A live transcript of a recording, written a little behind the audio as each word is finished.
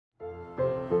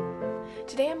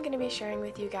Today I'm going to be sharing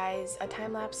with you guys a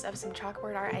time lapse of some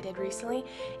chalkboard art I did recently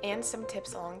and some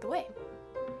tips along the way.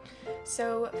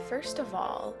 So first of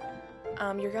all,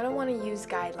 you're going to want to use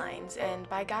guidelines, and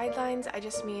by guidelines I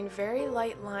just mean very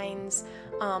light lines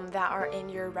that are in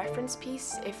your reference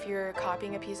piece if you're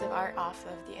copying a piece of art off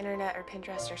of the internet or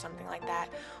Pinterest or something like that,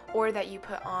 or that you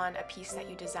put on a piece that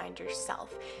you designed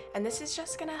yourself. And this is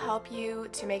just going to help you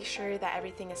to make sure that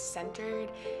everything is centered,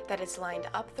 that it's lined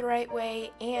up the right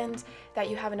way, and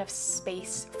that you have enough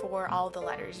space for all the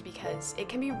letters, because it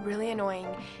can be really annoying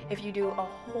if you do a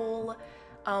whole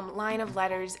line of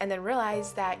letters and then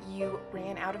realize that you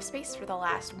ran out of space for the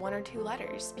last one or two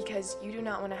letters, because you do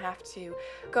not want to have to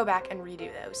go back and redo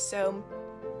those. So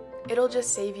it'll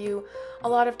just save you a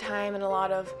lot of time and a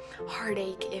lot of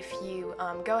heartache if you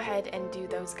go ahead and do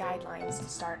those guidelines to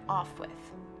start off with.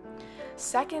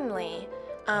 Secondly,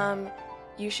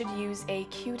 you should use a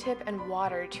Q-tip and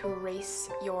water to erase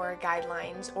your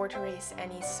guidelines or to erase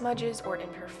any smudges or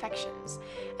imperfections.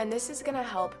 And this is going to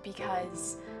help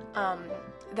because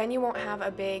then you won't have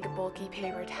a big bulky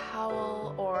paper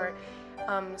towel or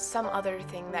some other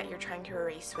thing that you're trying to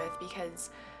erase with, because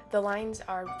the lines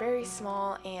are very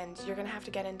small and you're going to have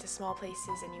to get into small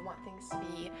places and you want things to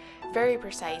be very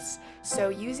precise. So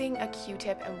using a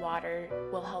Q-tip and water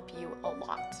will help you a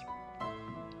lot.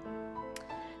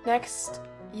 Next,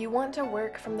 you want to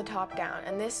work from the top down,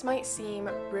 and this might seem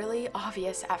really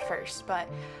obvious at first, but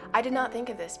I did not think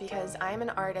of this because I'm an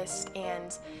artist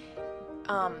and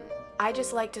I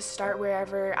just like to start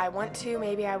wherever I want to.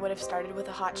 Maybe I would have started with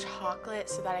a hot chocolate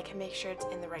so that I can make sure it's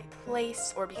in the right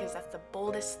place, or because that's the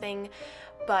boldest thing.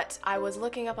 But I was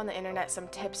looking up on the internet some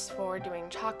tips for doing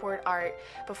chalkboard art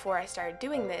before I started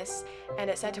doing this, and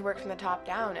it said to work from the top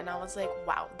down, and I was like,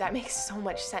 wow, that makes so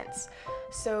much sense.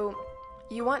 So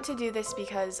you want to do this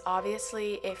because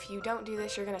obviously if you don't do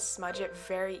this, you're going to smudge it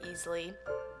very easily.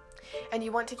 And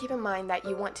you want to keep in mind that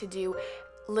you want to do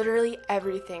literally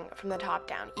everything from the top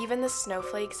down. Even the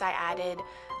snowflakes I added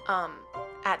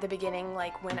at the beginning,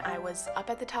 like when I was up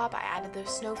at the top, I added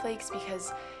those snowflakes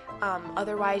because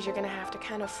otherwise you're going to have to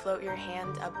kind of float your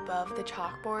hand above the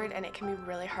chalkboard, and it can be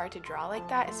really hard to draw like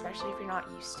that, especially if you're not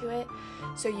used to it.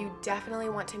 So you definitely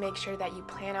want to make sure that you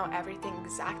plan out everything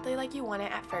exactly like you want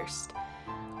it at first,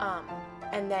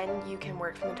 and then you can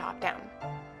work from the top down.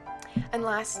 And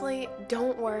lastly,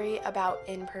 don't worry about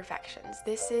imperfections.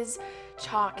 This is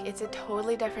chalk. It's a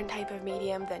totally different type of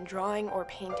medium than drawing or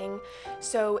painting,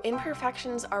 so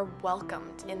imperfections are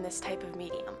welcomed in this type of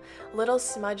medium. Little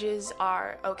smudges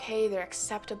are okay, they're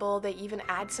acceptable, they even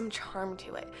add some charm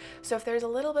to it. So if there's a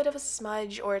little bit of a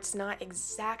smudge, or it's not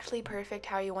exactly perfect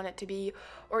how you want it to be,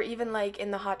 or even like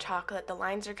in the hot chocolate, the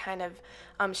lines are kind of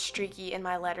streaky in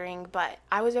my lettering, but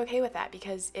I was okay with that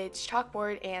because it's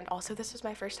chalkboard, and also this was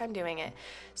my first time doing it.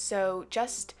 So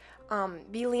just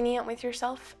be lenient with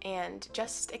yourself and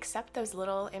just accept those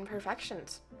little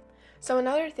imperfections. So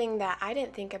another thing that I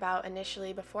didn't think about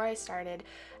initially before I started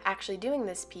actually doing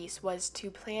this piece was to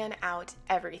plan out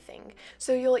everything.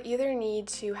 So you'll either need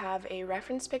to have a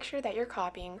reference picture that you're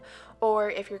copying, or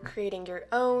if you're creating your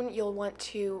own, you'll want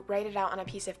to write it out on a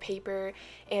piece of paper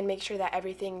and make sure that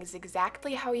everything is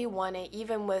exactly how you want it,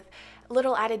 even with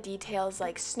little added details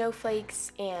like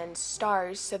snowflakes and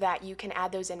stars, so that you can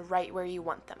add those in right where you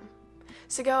want them.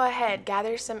 So go ahead,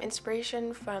 gather some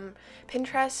inspiration from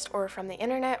Pinterest or from the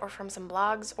internet or from some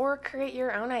blogs, or create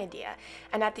your own idea.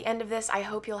 And at the end of this, I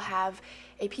hope you'll have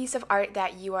a piece of art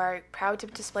that you are proud to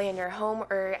display in your home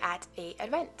or at an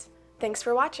event. Thanks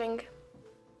for watching!